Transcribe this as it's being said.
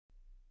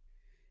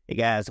Hey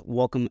guys,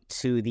 welcome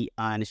to the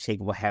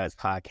Unshakable Habits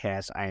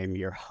podcast. I am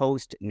your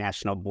host,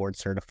 National Board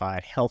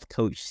Certified Health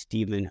Coach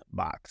Stephen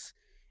Box.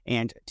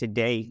 And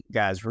today,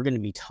 guys, we're going to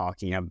be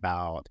talking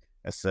about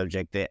a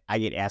subject that I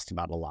get asked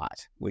about a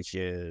lot, which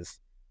is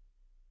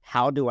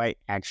how do I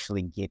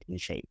actually get in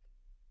shape?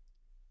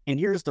 And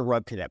here's the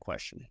rub to that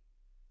question.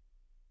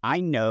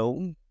 I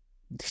know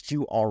that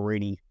you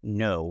already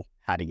know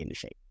how to get in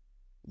shape.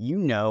 You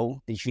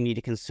know that you need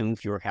to consume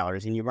fewer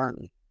calories than you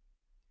burn.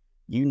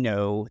 You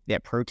know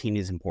that protein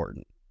is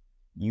important.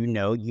 You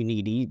know you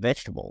need to eat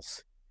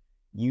vegetables.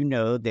 You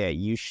know that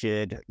you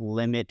should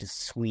limit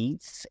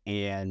sweets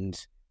and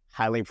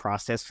highly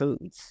processed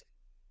foods.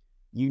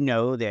 You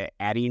know that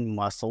adding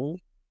muscle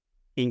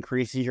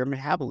increases your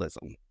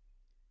metabolism.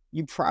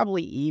 You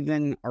probably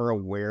even are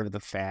aware of the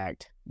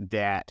fact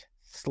that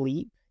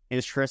sleep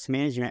and stress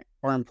management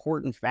are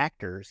important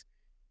factors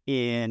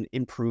in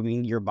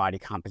improving your body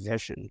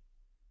composition.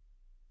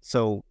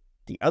 So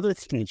the other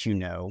thing that you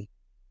know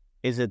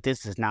is that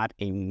this is not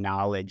a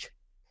knowledge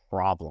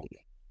problem.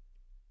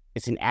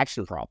 It's an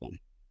action problem.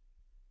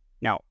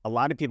 Now, a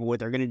lot of people, what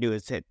they're going to do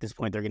is at this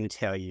point, they're going to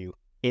tell you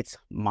it's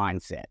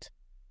mindset.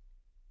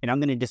 And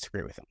I'm going to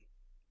disagree with them.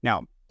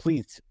 Now,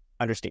 please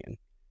understand,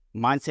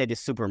 mindset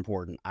is super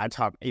important. I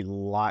talk a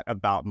lot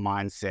about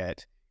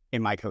mindset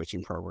in my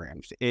coaching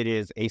programs. It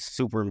is a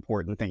super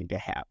important thing to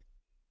have.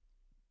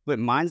 But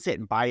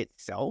mindset by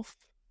itself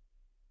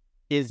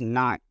is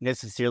not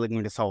necessarily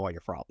going to solve all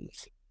your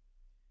problems.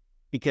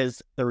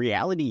 Because the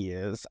reality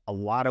is a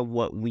lot of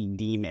what we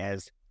deem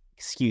as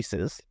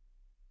excuses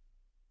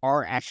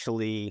are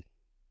actually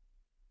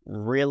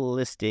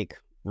realistic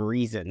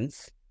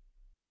reasons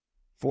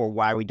for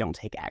why we don't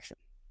take action.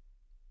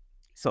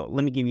 So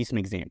let me give you some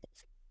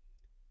examples.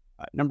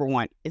 Number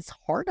one, it's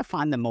hard to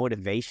find the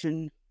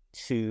motivation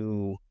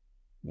to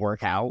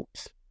work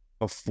out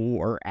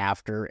before or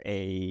after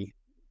a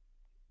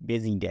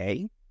busy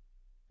day,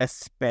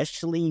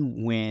 especially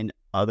when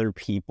other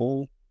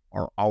people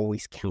are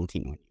always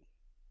counting on you.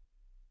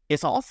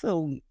 It's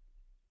also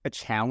a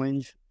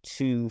challenge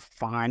to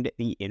find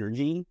the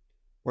energy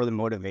or the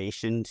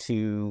motivation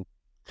to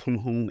come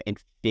home and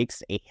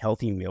fix a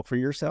healthy meal for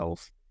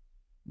yourself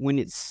when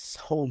it's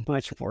so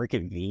much more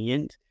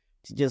convenient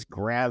to just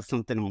grab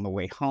something on the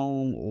way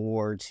home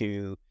or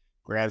to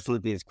grab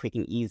something that's quick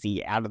and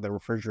easy out of the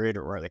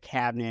refrigerator or the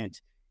cabinet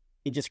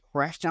and just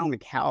crash down on the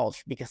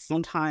couch, because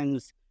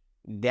sometimes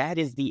that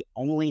is the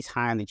only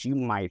time that you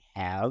might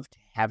have to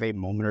have a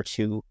moment or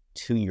two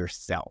to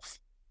yourself.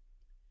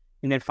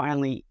 And then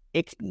finally,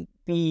 it can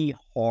be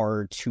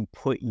hard to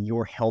put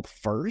your health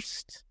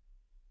first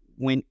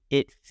when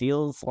it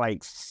feels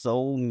like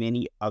so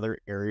many other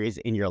areas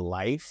in your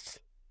life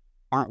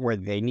aren't where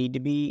they need to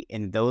be,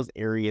 and those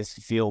areas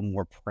feel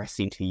more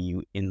pressing to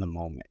you in the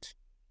moment.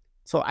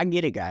 So I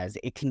get it, guys.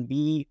 It can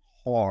be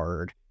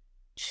hard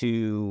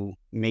to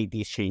make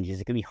these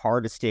changes. It can be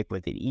hard to stick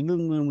with it,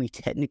 even when we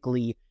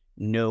technically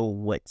know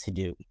what to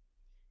do.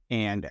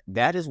 And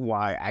that is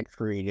why I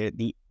created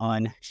the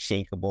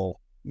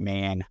Unshakable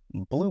Man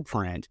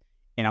Blueprint.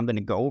 And I'm going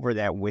to go over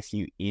that with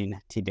you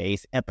in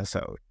today's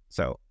episode.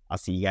 So I'll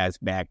see you guys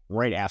back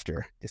right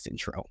after this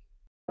intro.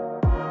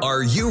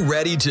 Are you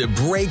ready to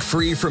break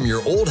free from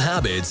your old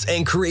habits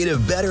and create a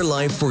better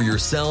life for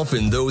yourself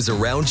and those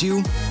around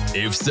you?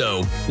 If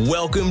so,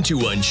 welcome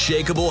to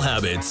Unshakable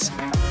Habits,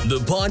 the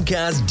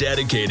podcast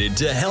dedicated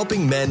to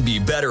helping men be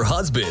better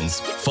husbands,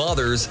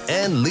 fathers,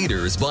 and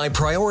leaders by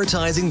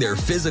prioritizing their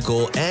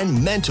physical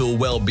and mental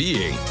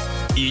well-being.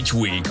 Each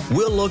week,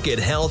 we'll look at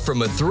health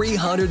from a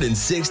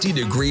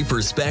 360-degree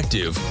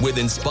perspective with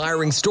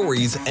inspiring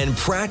stories and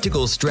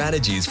practical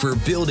strategies for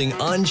building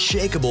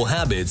unshakable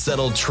habits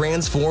that'll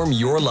transform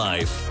your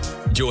life.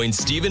 Join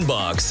Stephen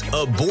Box,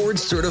 a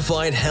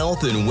board-certified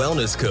health and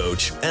wellness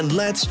coach, and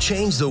let's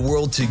change the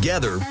world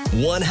together,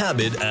 one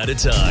habit at a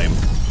time.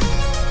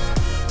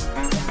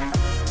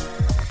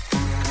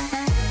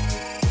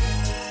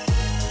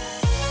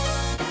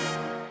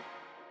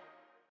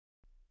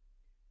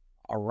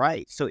 All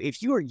right. So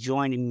if you are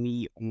joining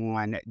me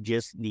on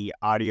just the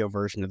audio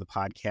version of the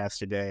podcast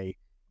today,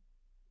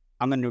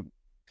 I'm going to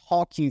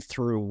talk you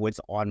through what's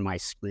on my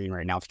screen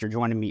right now. If you're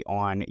joining me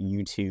on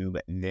YouTube,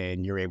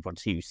 then you're able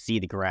to see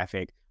the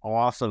graphic. I'll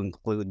also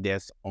include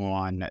this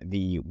on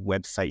the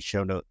website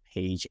show note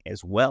page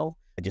as well,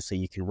 just so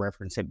you can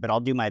reference it. But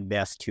I'll do my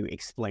best to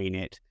explain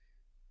it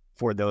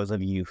for those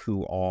of you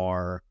who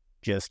are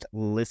just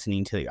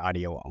listening to the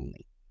audio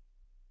only.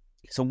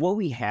 So what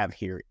we have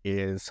here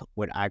is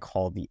what I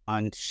call the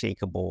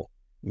Unshakable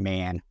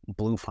Man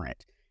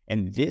Blueprint.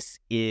 And this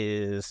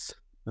is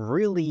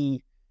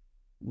really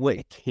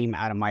what came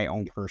out of my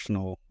own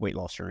personal weight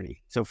loss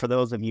journey. So for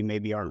those of you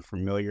maybe aren't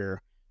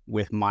familiar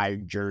with my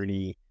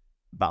journey,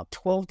 about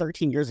 12,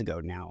 13 years ago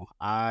now,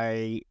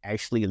 I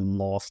actually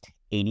lost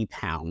 80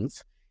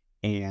 pounds,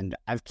 and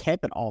I've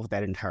kept it off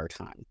that entire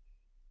time.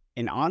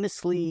 And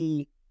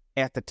honestly,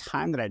 at the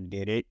time that I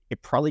did it,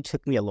 it probably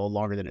took me a little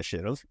longer than it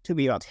should have. It took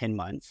me about 10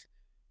 months.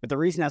 But the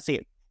reason I say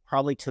it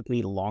probably took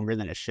me longer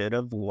than it should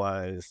have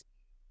was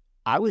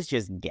I was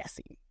just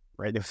guessing,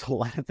 right? There's a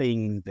lot of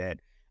things that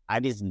I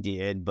just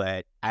did,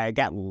 but I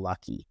got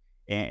lucky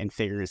and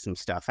figuring some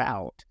stuff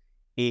out.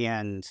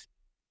 And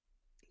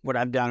what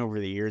I've done over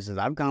the years is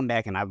I've gone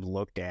back and I've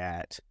looked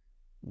at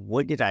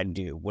what did I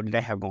do? What did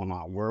I have going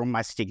on? Where were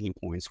my sticking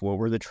points? What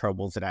were the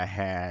troubles that I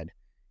had?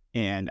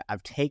 And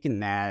I've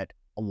taken that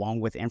along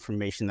with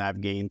information that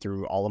I've gained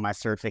through all of my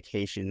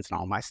certifications and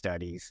all my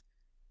studies.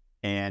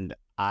 And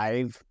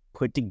I've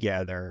put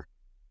together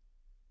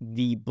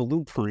the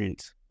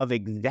blueprint of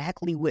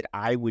exactly what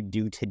I would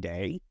do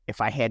today if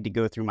I had to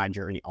go through my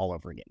journey all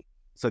over again.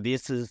 So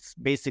this is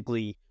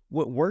basically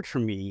what worked for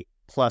me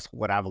plus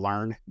what I've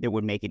learned that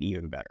would make it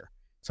even better.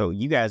 So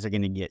you guys are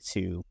going to get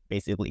to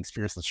basically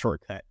experience the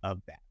shortcut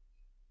of that.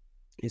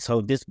 And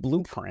so this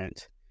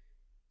blueprint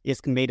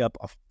is made up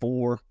of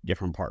 4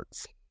 different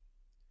parts.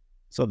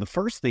 So the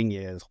first thing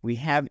is we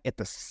have at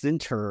the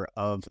center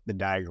of the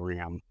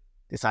diagram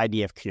this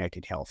idea of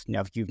connected health.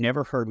 Now, if you've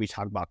never heard me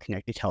talk about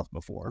connected health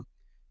before,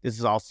 this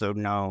is also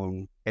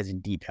known as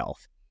deep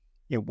health.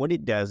 And what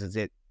it does is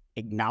it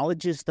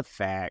acknowledges the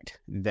fact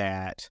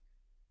that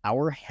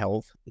our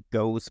health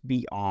goes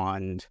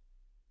beyond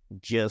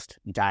just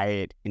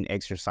diet and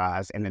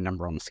exercise and the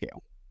number on the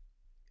scale.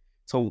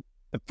 So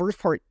the first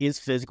part is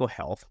physical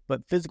health,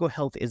 but physical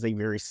health is a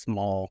very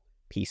small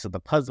piece of the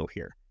puzzle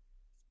here.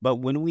 But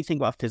when we think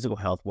about physical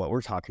health, what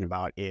we're talking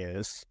about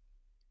is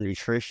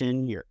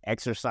nutrition, your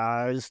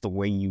exercise, the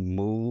way you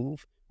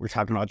move. We're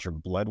talking about your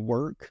blood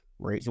work,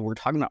 right? So we're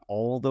talking about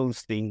all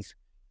those things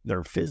that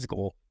are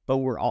physical, but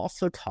we're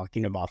also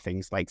talking about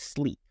things like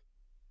sleep.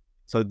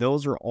 So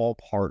those are all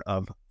part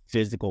of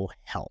physical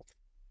health.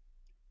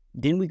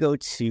 Then we go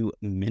to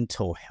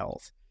mental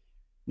health.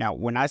 Now,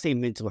 when I say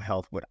mental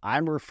health, what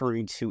I'm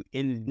referring to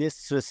in this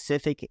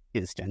specific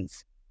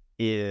instance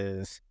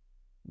is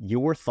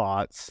your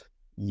thoughts,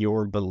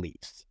 your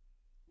beliefs,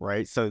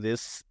 right? So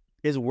this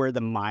is where the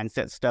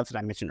mindset stuff that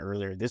I mentioned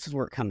earlier, this is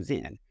where it comes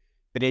in.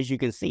 But as you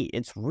can see,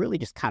 it's really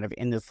just kind of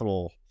in this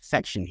little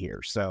section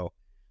here. So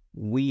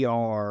we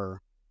are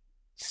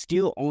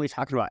still only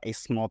talking about a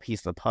small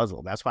piece of the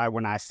puzzle. That's why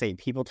when I say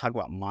people talk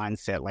about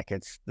mindset like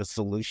it's the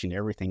solution to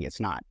everything, it's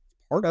not.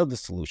 Part of the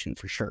solution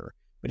for sure,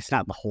 but it's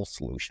not the whole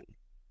solution.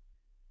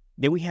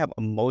 Then we have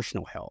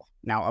emotional health.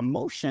 Now,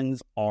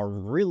 emotions are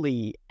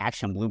really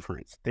action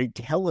blueprints. They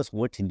tell us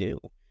what to do.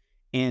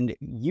 And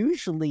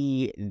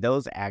usually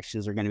those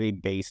actions are going to be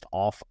based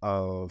off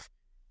of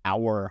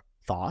our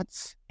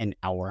thoughts and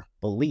our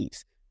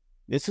beliefs.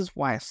 This is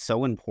why it's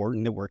so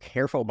important that we're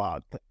careful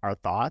about our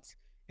thoughts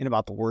and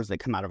about the words that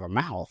come out of our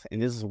mouth.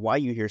 And this is why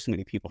you hear so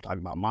many people talk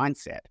about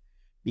mindset.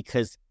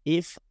 Because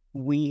if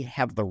we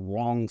have the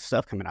wrong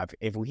stuff coming out,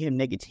 if we have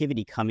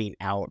negativity coming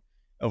out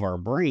of our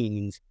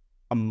brains,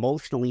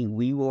 emotionally,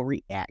 we will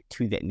react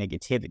to that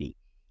negativity.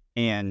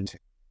 And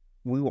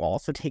we will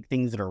also take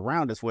things that are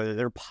around us, whether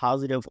they're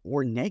positive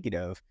or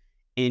negative,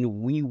 and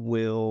we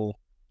will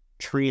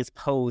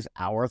transpose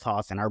our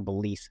thoughts and our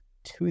beliefs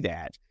to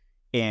that.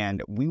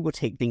 And we will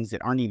take things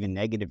that aren't even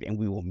negative and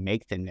we will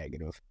make them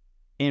negative,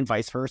 and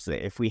vice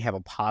versa. If we have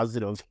a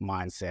positive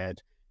mindset,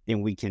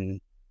 then we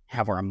can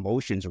have our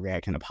emotions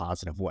react in a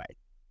positive way.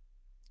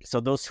 So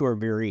those two are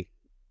very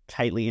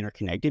tightly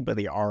interconnected, but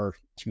they are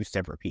 2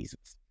 separate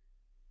pieces.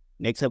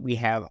 Next up, we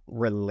have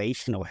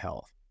relational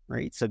health,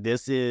 right? So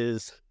this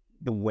is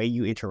the way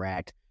you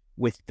interact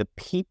with the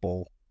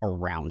people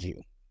around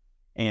you.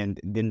 And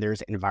then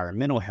there's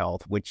environmental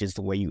health, which is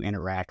the way you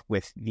interact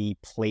with the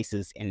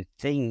places and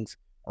things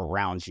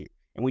around you.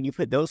 And when you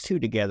put those two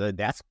together,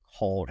 that's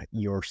called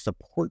your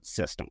support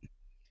system.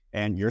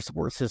 And your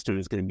support system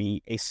is going to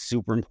be a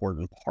super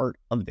important part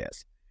of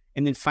this.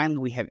 And then finally,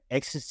 we have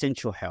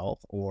existential health,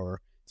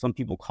 or some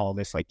people call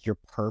this like your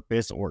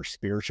purpose or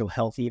spiritual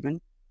health even.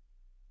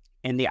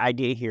 And the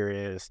idea here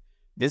is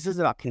this is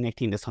about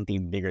connecting to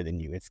something bigger than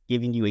you. It's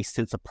giving you a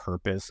sense of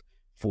purpose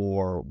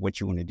for what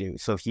you want to do.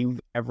 So if you've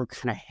ever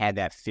kind of had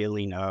that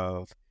feeling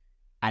of,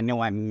 I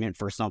know I'm meant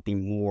for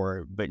something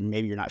more, but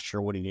maybe you're not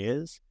sure what it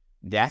is,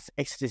 that's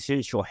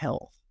existential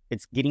health.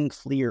 It's getting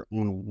clear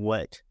on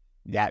what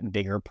that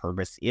bigger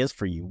purpose is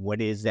for you.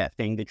 What is that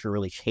thing that you're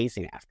really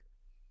chasing after?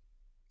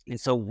 And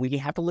so we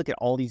have to look at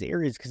all these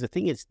areas because the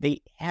thing is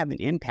they have an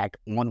impact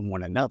on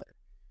one another,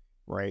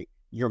 right?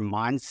 Your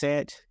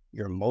mindset,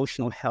 your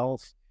emotional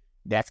health,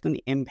 that's going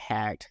to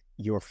impact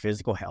your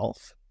physical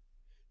health,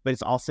 but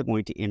it's also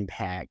going to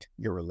impact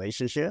your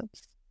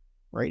relationships,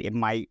 right? It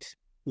might,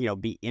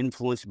 be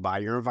influenced by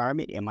your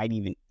environment. It might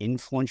even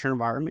influence your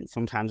environment.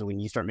 Sometimes when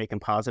you start making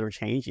positive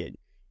change, it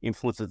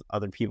influences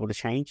other people to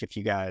change. If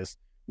you guys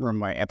remember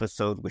my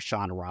episode with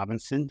Sean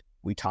Robinson,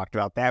 we talked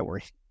about that,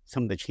 where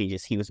some of the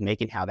changes he was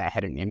making, how that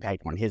had an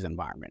impact on his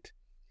environment.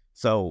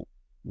 So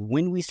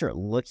when we start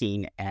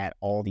looking at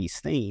all these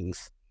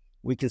things,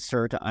 we can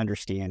start to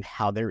understand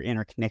how they're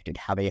interconnected,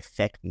 how they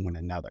affect one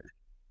another.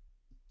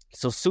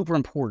 So super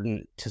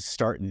important to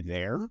start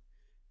there,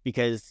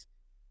 because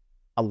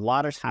a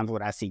lot of times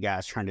what I see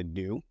guys trying to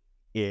do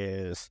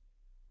is,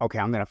 okay,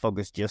 I'm going to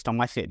focus just on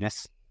my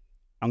fitness.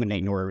 I'm going to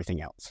ignore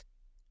everything else,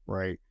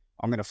 right?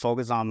 I'm going to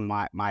focus on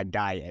my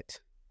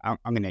diet. I'm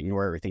going to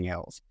ignore everything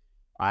else.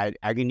 I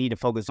need to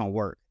focus on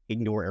work,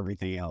 ignore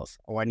everything else.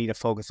 Oh, I need to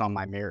focus on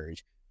my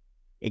marriage,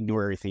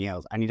 ignore everything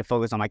else. I need to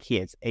focus on my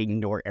kids,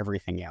 ignore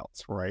everything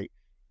else, right?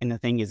 And the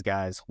thing is,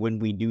 guys, when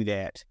we do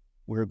that,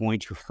 we're going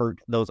to hurt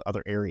those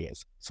other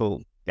areas.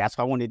 So that's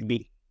why I wanted to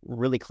be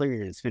really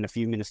clear and spend a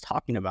few minutes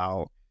talking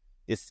about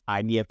this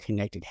idea of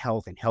connected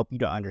health and help you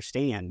to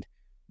understand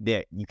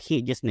that you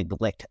can't just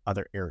neglect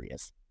other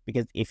areas,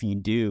 because if you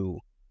do,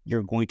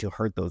 you're going to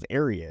hurt those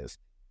areas,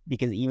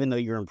 because even though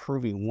you're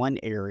improving one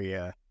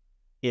area,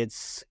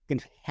 it's going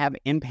to have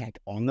impact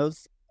on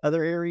those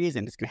other areas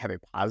and it's going to have a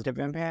positive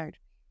impact.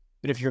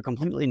 But if you're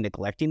completely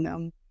neglecting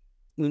them,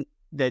 the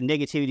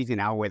negativity is going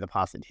to outweigh the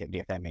positivity,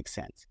 if that makes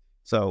sense.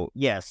 So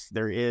yes,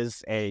 there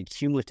is a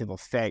cumulative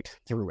effect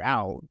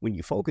throughout when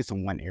you focus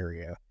on one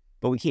area,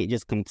 but we can't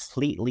just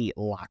completely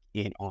lock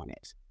in on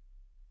it.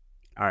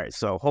 All right,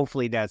 so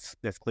hopefully that's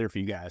clear for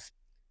you guys.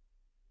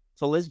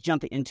 So let's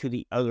jump into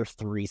the other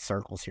three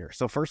circles here.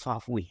 So first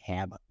off, we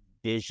have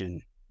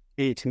vision.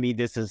 To me,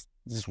 this is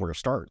where it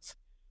starts,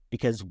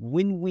 because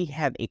when we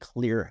have a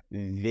clear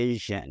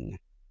vision,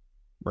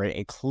 right,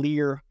 a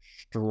clear,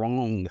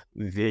 strong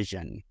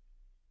vision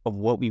of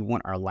what we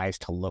want our lives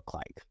to look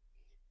like.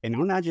 And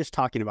I'm not just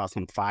talking about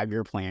some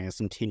 5-year plan,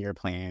 some 10-year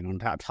plan. I'm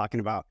not talking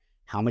about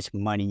how much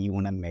money you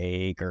want to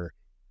make or,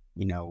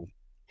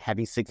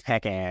 having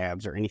 6-pack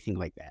abs or anything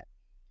like that.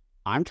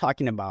 I'm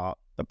talking about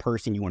the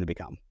person you want to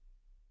become,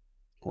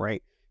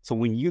 right? So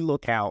when you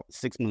look out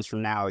 6 months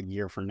from now, a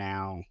year from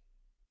now,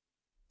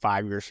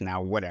 5 years from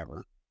now,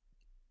 whatever,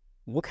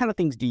 what kind of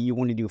things do you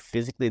want to do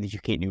physically that you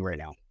can't do right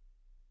now?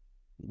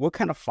 What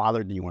kind of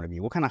father do you want to be?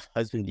 What kind of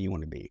husband do you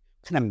want to be?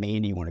 What kind of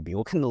man do you want to be?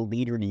 What kind of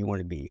leader do you want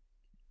to be?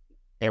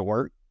 At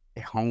work,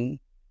 at home,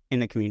 in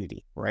the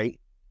community, right?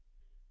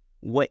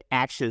 What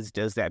actions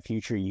does that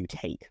future you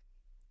take?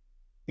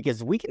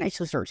 Because we can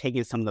actually start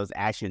taking some of those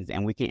actions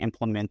and we can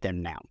implement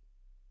them now,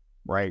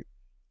 right?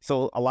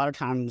 So a lot of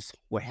times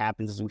what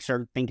happens is we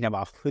start thinking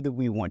about who do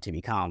we want to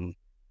become,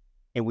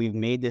 and we've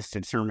made this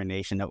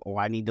determination of,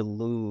 I need to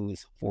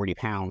lose 40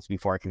 pounds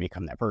before I can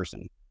become that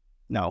person.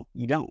 No,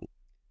 you don't.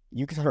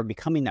 You can start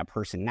becoming that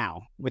person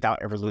now without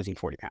ever losing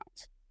 40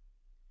 pounds.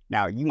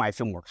 Now, you might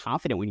feel more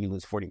confident when you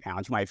lose 40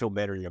 pounds. You might feel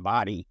better in your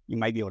body. You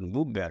might be able to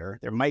move better.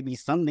 There might be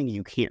something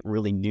you can't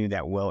really do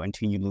that well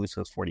until you lose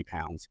those 40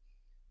 pounds.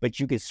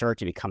 But you can start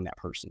to become that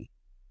person.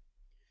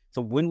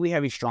 So when we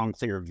have a strong,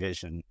 clear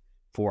vision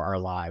for our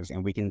lives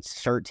and we can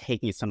start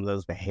taking some of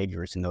those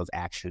behaviors and those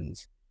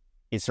actions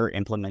and start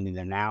implementing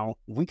them now,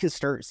 we can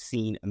start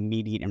seeing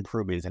immediate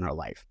improvements in our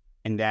life.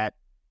 And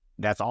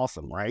that's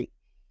awesome, right?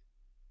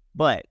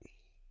 But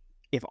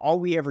if all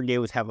we ever did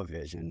was have a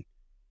vision,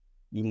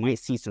 you might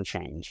see some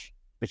change,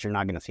 but you're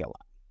not going to see a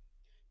lot.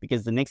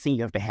 Because the next thing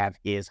you have to have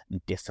is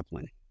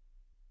discipline.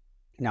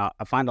 Now,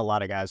 I find a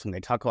lot of guys, when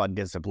they talk about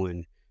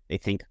discipline, they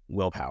think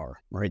willpower,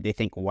 right? They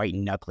think white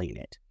knuckling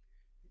it.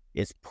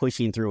 It's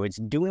pushing through. It's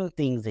doing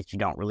things that you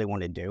don't really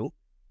want to do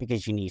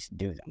because you need to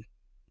do them.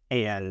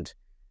 And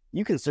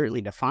you can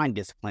certainly define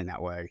discipline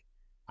that way.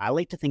 I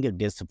like to think of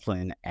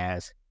discipline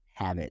as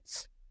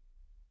habits,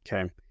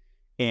 okay?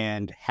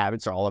 And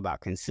habits are all about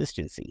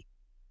consistency.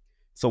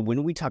 So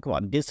when we talk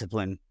about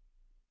discipline,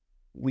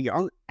 we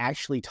aren't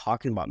actually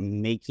talking about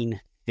making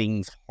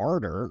things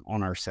harder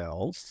on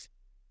ourselves.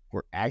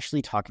 We're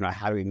actually talking about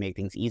how do we make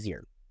things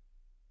easier?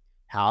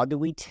 How do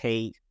we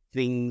take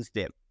things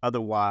that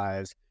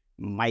otherwise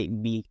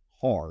might be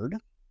hard,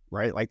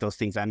 right? Like those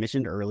things I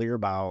mentioned earlier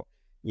about,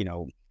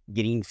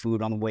 getting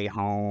food on the way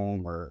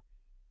home or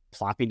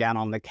plopping down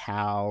on the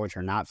couch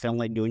or not feeling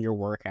like doing your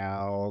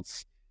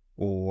workouts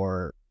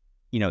or,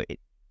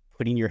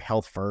 putting your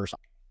health first.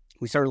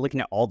 We started looking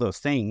at all those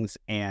things,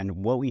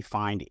 and what we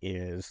find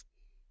is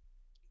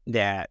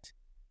that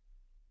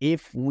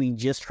if we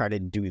just try to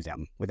do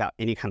them without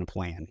any kind of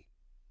plan,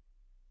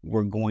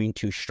 we're going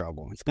to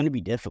struggle. It's going to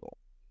be difficult,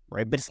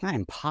 right? But it's not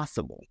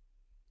impossible.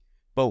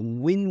 But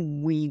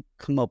when we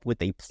come up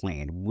with a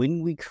plan,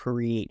 when we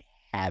create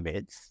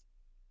habits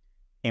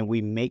and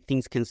we make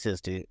things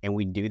consistent and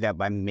we do that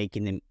by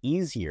making them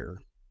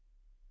easier,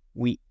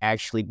 we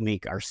actually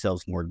make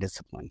ourselves more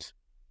disciplined.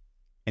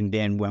 And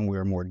then when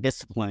we're more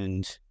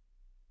disciplined,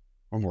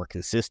 we're more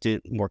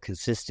consistent. More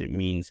consistent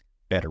means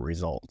better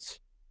results.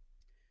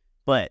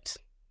 But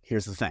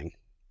here's the thing.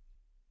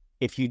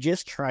 If you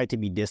just try to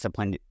be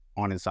disciplined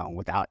on its own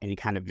without any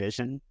kind of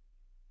vision,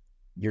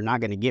 you're not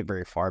going to get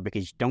very far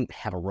because you don't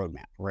have a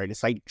roadmap, right?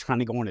 It's like trying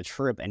to go on a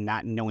trip and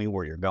not knowing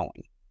where you're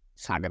going.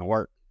 It's not going to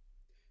work.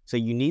 So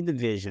you need the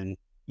vision,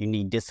 you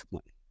need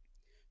discipline.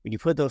 When you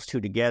put those two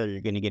together,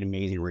 you're going to get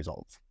amazing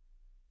results.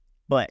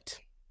 But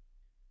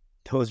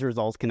those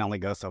results can only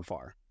go so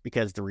far,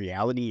 because the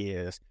reality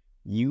is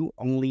you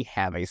only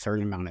have a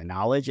certain amount of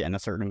knowledge and a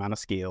certain amount of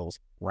skills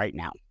right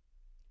now.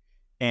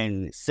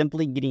 And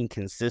simply getting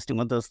consistent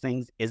with those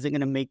things isn't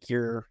going to make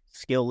your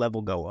skill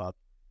level go up.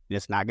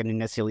 It's not going to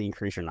necessarily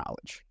increase your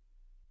knowledge.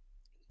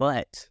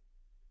 But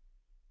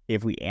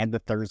if we add the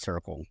third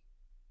circle,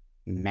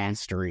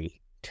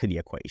 mastery, to the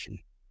equation,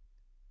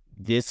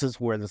 this is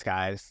where the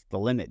sky's the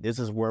limit. This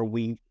is where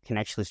we can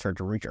actually start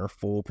to reach our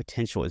full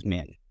potential as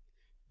men,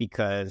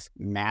 because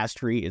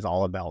mastery is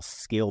all about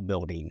skill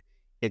building.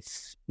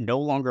 It's no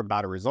longer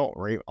about a result,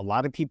 right? A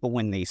lot of people,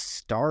 when they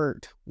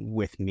start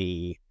with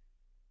me,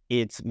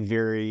 it's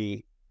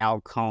very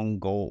outcome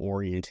goal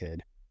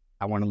oriented.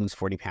 I want to lose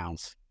 40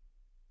 pounds.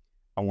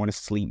 I want to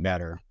sleep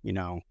better.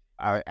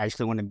 I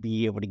actually want to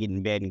be able to get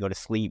in bed and go to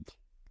sleep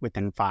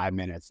within 5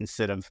 minutes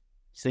instead of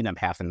sitting up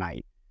half the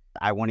night.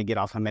 I want to get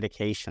off of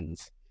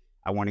medications.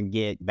 I want to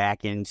get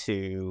back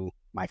into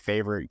my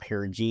favorite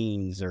pair of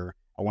jeans, or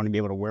I want to be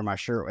able to wear my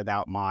shirt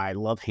without my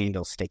love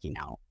handle sticking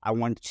out. I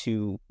want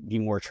to be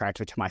more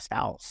attractive to my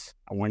spouse.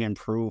 I want to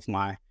improve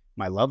my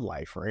love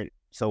life, right?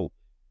 So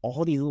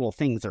all these little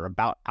things are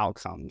about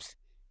outcomes.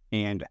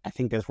 And I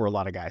think that's where a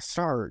lot of guys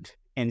start.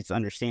 And it's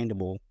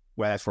understandable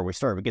why that's where we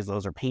start, because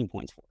those are pain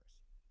points for us.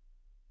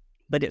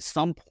 But at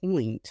some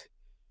point,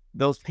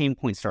 those pain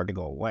points start to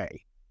go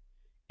away.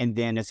 And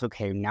then it's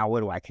okay, now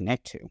what do I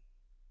connect to?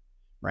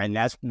 Right? And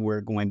that's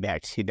where going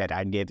back to that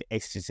idea of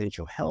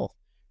existential health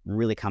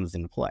really comes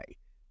into play.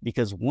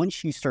 Because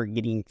once you start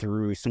getting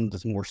through some of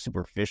those more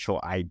superficial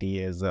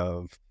ideas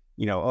of,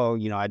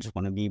 I just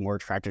want to be more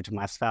attractive to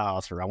my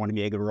spouse, or I want to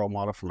be a good role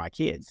model for my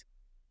kids.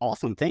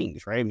 Awesome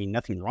things, right? I mean,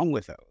 nothing wrong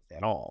with those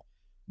at all.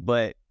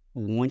 But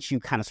once you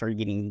kind of start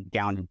getting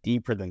down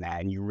deeper than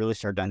that, and you really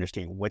start to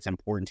understand what's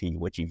important to you,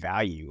 what you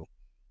value,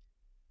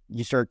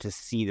 you start to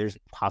see there's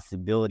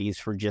possibilities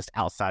for just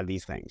outside of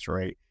these things,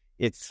 right?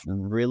 It's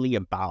really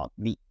about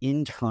the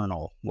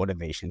internal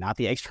motivation, not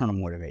the external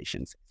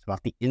motivations. It's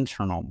about the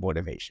internal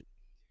motivation.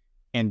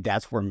 And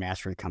that's where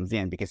mastery comes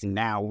in, because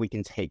now we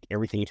can take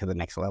everything to the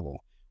next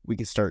level. We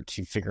can start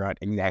to figure out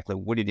exactly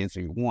what it is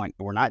we want.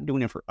 We're not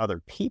doing it for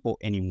other people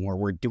anymore.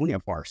 We're doing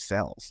it for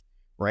ourselves,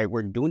 right?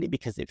 We're doing it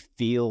because it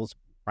feels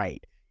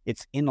right.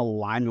 It's in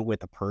alignment with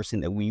the person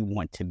that we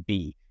want to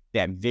be,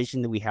 that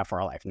vision that we have for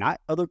our life,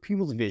 not other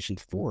people's vision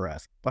for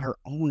us, but our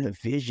own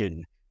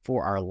vision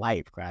for our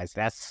life, guys.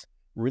 That's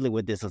really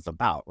what this is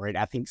about, right?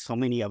 I think so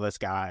many of us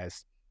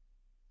guys,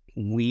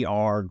 we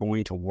are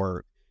going to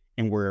work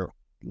and we're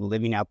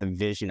living out the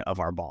vision of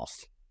our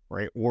boss,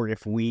 right? Or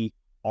if we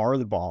are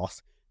the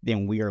boss,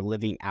 then we are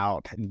living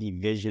out the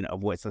vision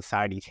of what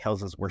society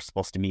tells us we're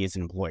supposed to be as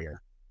an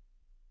employer.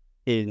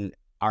 In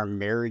our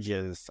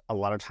marriages, a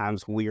lot of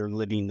times we are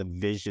living the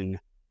vision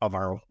of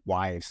our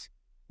wives,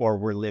 or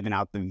we're living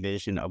out the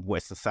vision of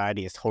what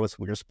society has told us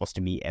we're supposed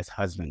to be as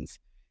husbands.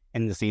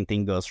 And the same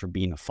thing goes for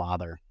being a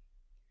father,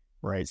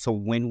 right? So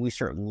when we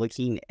start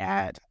looking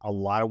at a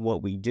lot of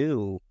what we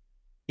do,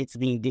 it's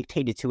being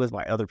dictated to us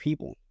by other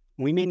people.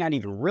 We may not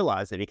even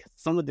realize it, because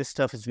some of this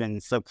stuff has been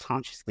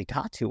subconsciously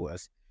taught to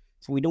us,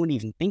 so we don't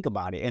even think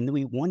about it. And then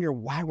we wonder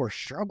why we're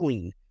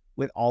struggling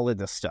with all of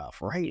this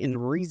stuff, right? And the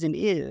reason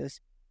is,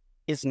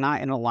 it's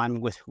not in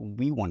alignment with who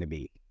we want to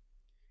be.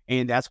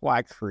 And that's why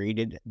I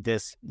created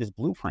this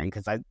blueprint,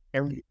 because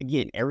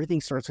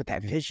everything starts with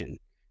that vision,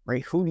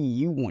 right? Who do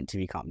you want to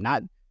become?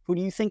 Not who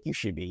do you think you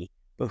should be,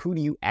 but who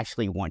do you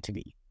actually want to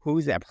be?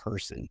 Who's that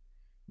person,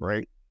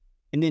 right?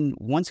 And then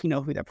once we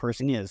know who that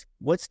person is,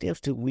 what steps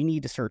do we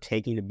need to start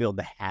taking to build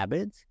the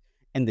habits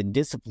and the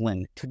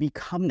discipline to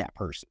become that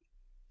person?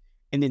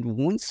 And then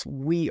once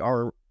we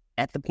are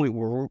at the point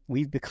where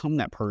we've become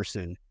that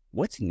person,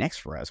 what's next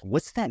for us?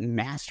 What's that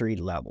mastery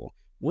level?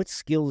 What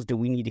skills do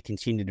we need to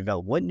continue to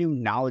develop? What new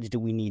knowledge do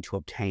we need to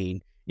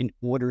obtain in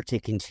order to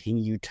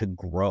continue to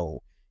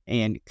grow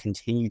and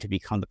continue to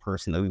become the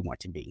person that we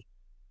want to be?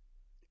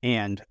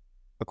 And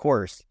of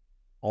course,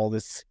 all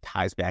this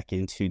ties back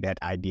into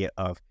that idea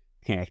of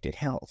connected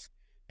health,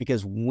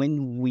 because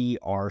when we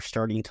are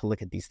starting to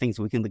look at these things,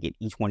 we can look at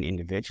each one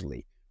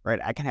individually, right?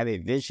 I can have a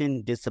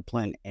vision,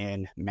 discipline,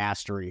 and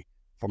mastery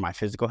for my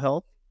physical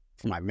health,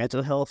 for my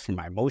mental health, for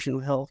my emotional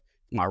health,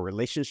 my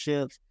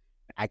relationships.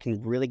 I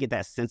can really get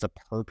that sense of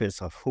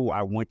purpose of who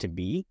I want to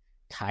be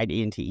tied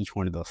into each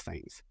one of those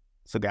things.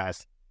 So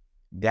guys,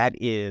 that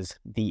is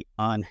the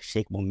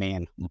Unshakable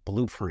Man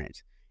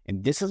Blueprint.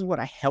 And this is what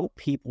I help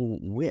people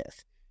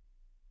with.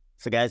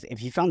 So guys,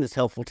 if you found this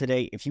helpful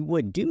today, if you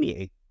would do me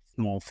a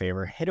small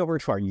favor, head over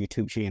to our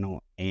YouTube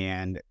channel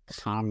and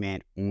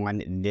comment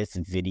on this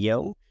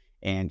video,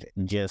 and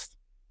just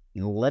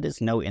let us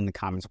know in the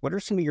comments, what are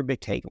some of your big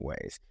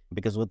takeaways?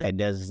 Because what that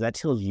does is that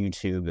tells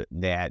YouTube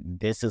that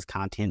this is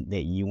content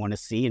that you want to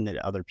see and that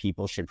other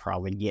people should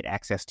probably get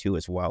access to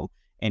as well.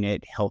 And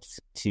it helps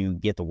to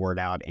get the word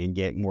out and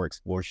get more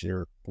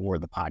exposure for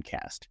the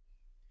podcast.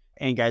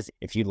 And guys,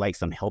 if you'd like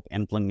some help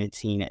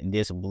implementing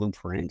this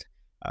blueprint,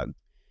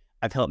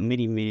 I've helped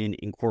many men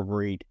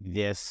incorporate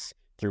this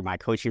through my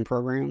coaching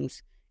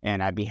programs,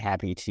 and I'd be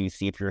happy to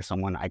see if you're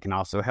someone I can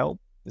also help.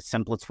 The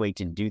simplest way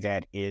to do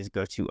that is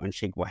go to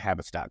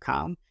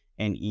unshakablehabits.com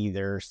and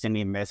either send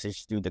me a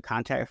message through the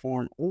contact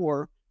form,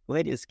 or go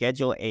ahead and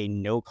schedule a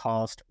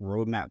no-cost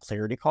roadmap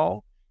clarity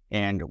call,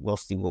 and we'll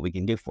see what we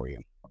can do for you.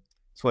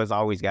 So as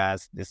always,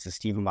 guys, this is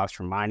Stephen Box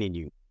reminding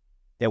you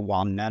that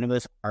while none of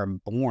us are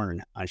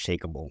born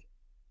unshakable,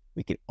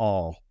 we can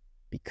all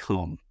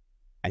become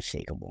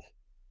unshakable.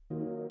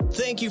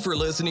 Thank you for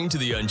listening to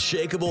the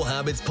Unshakable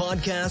Habits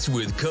podcast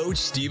with Coach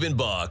Stephen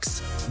Box.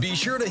 Be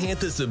sure to hit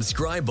the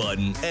subscribe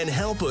button and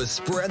help us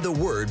spread the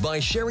word by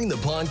sharing the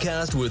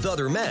podcast with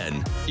other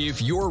men.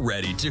 If you're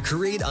ready to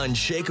create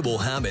unshakable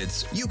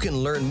habits, you can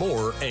learn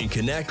more and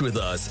connect with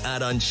us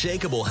at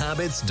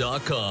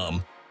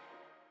unshakablehabits.com.